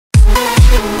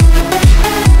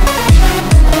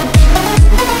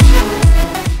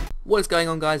What is going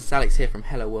on, guys? It's Alex here from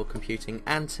Hello World Computing,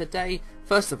 and today,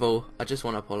 first of all, I just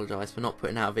want to apologise for not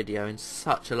putting out a video in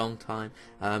such a long time.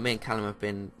 Me and Callum have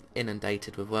been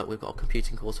inundated with work. We've got a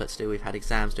computing coursework to do, we've had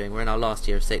exams doing, we're in our last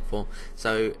year of sixth form,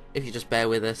 so if you just bear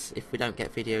with us, if we don't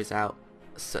get videos out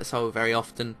so very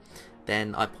often,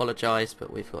 then I apologise,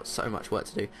 but we've got so much work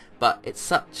to do. But it's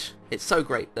so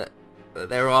great that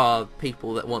there are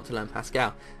people that want to learn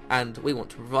Pascal, and we want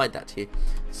to provide that to you.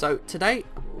 So today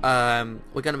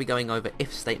we're going to be going over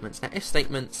if statements. Now, if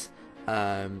statements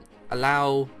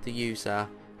allow the user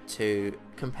to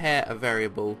compare a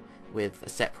variable with a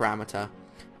set parameter,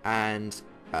 and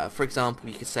for example,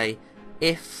 you could say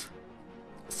if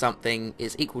something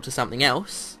is equal to something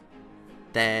else,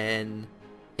 then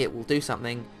it will do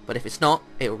something, but if it's not,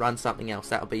 it will run something else.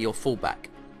 That'll be your fallback.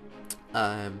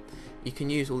 You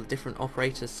can use all the different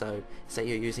operators, so say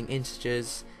you're using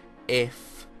integers.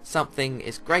 If something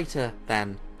is greater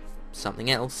than something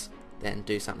else, then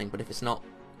do something, but if it's not,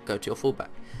 go to your fallback.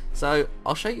 So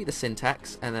I'll show you the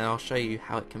syntax, and then I'll show you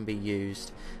how it can be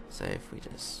used. So if we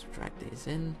just drag these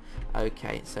in,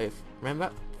 okay, so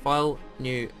remember, file,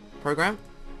 new program,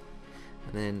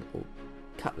 and then we'll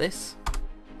cut this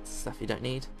stuff you don't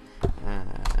need,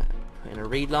 put in a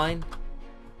read line,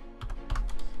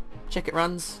 check it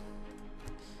runs.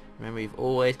 Remember, you've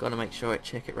always got to make sure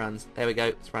it runs. There we go,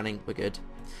 it's running, we're good.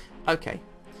 Okay,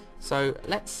 so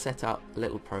let's set up a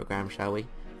little program, shall we?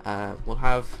 We'll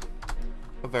have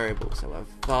a variable, so we'll have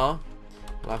var,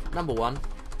 we'll have number 1,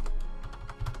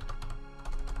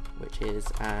 which is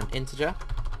an integer,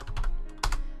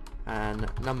 and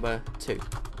number 2,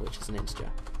 which is an integer.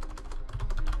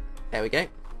 There we go.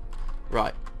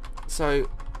 Right, so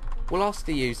we'll ask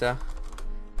the user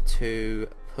to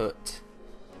put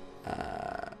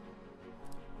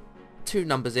two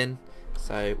numbers in.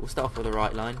 So we'll start off with a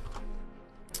write line,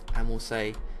 and we'll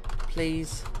say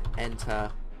please enter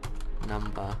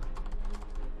number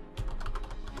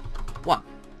 1,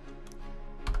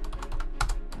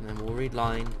 and then we'll read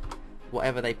line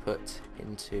whatever they put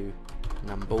into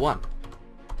number 1.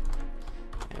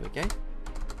 There we go. Like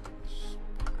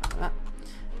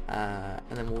that.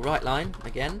 And then we'll write line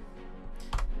again.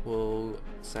 We'll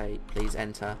say please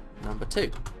enter number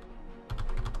 2.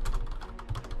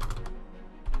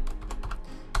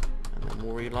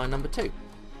 We'll read line number 2.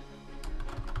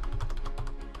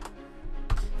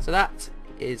 So that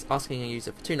is asking a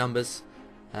user for two numbers.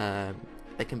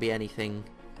 They can be anything.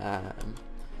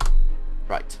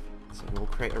 Right, so we'll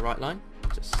create a write line,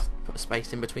 just put a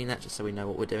space in between that just so we know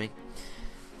what we're doing.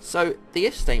 So the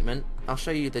if statement, I'll show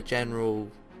you the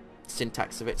general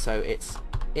syntax of it. So it's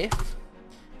if,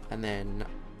 and then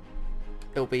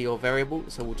it'll be your variable,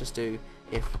 so we'll just do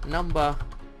if number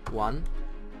 1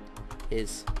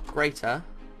 is greater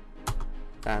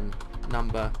than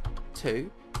number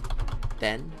 2,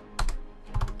 then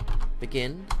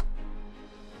begin,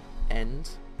 end,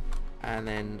 and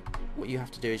then what you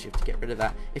have to do is you have to get rid of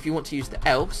that. If you want to use the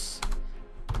else,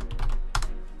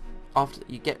 after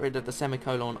you get rid of the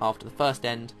semicolon after the first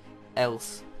end,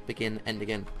 else, begin, end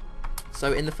again.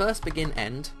 So in the first begin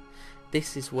end,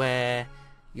 this is where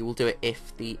you will do it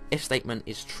if the if statement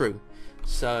is true.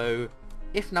 So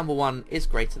if number 1 is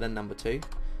greater than number 2,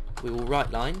 we will write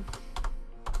line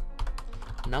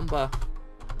number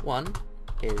 1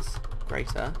 is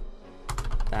greater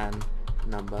than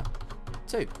number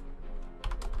 2.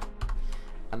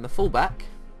 And the fallback,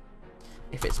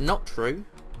 if it's not true,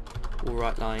 we'll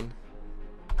write line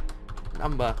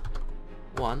number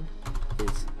 1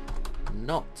 is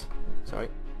not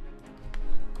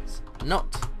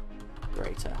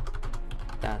greater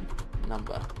than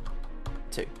number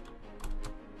 2.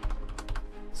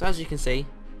 So as you can see,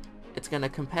 it's going to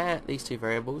compare these two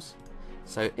variables.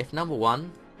 So if number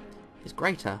 1 is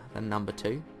greater than number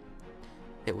 2,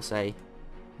 it will say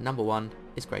number 1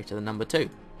 is greater than number 2.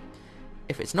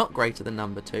 If it's not greater than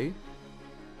number 2,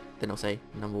 then it'll say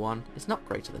number 1 is not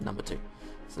greater than number 2.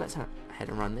 So let's go ahead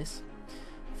and run this.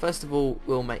 First of all,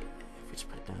 we'll make, if we just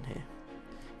put it down here,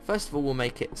 first of all we'll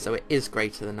make it so it is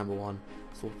greater than number 1.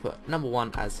 So we'll put number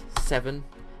 1 as 7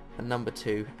 and number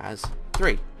 2 as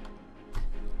 3.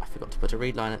 I forgot to put a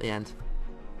read line at the end.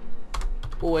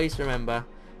 Always remember,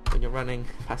 when you're running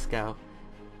Pascal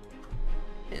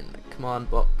in the command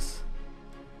box,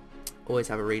 always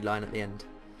have a read line at the end.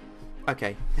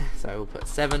 Okay, so we'll put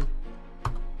 7,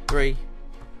 3, there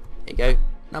you go,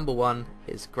 number 1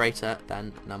 is greater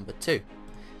than number 2.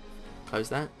 Close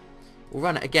that. We'll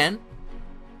run it again.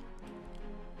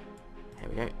 Here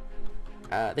we go.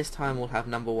 This time we'll have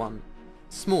number 1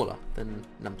 smaller than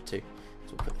number 2.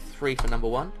 So we'll put 3 for number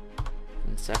 1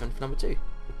 and 7 for number 2.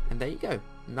 And there you go.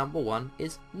 Number 1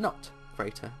 is not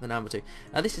greater than number 2.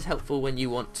 This is helpful when you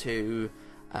want to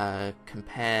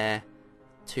compare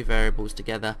two variables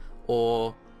together,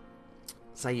 or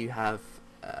say you have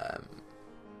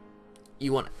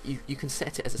you can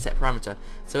set it as a set parameter.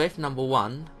 So if number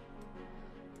 1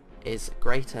 is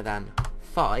greater than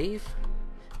 5,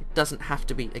 it doesn't have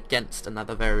to be against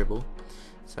another variable.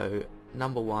 So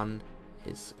number 1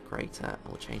 is greater,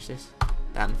 we'll change this,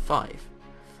 than 5.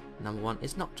 Number 1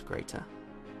 is not greater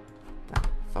than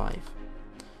 5.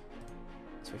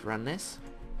 So we've run this.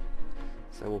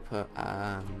 So we'll put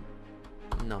 9,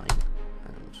 and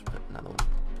we'll just put another one.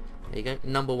 There you go.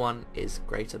 Number 1 is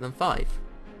greater than 5.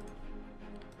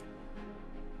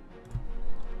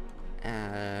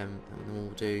 And then we'll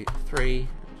do 3,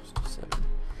 just do 7.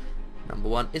 Number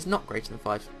 1 is not greater than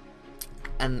 5.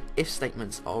 And if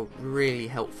statements are really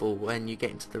helpful when you get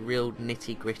into the real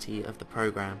nitty gritty of the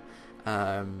program.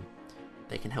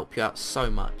 They can help you out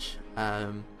so much.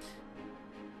 So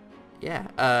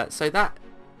that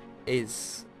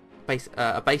is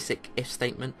a basic if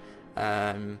statement.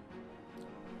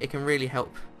 It can really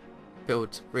help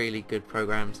build really good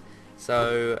programs.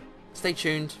 So stay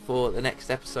tuned for the next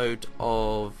episode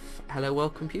of Hello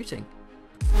World Computing.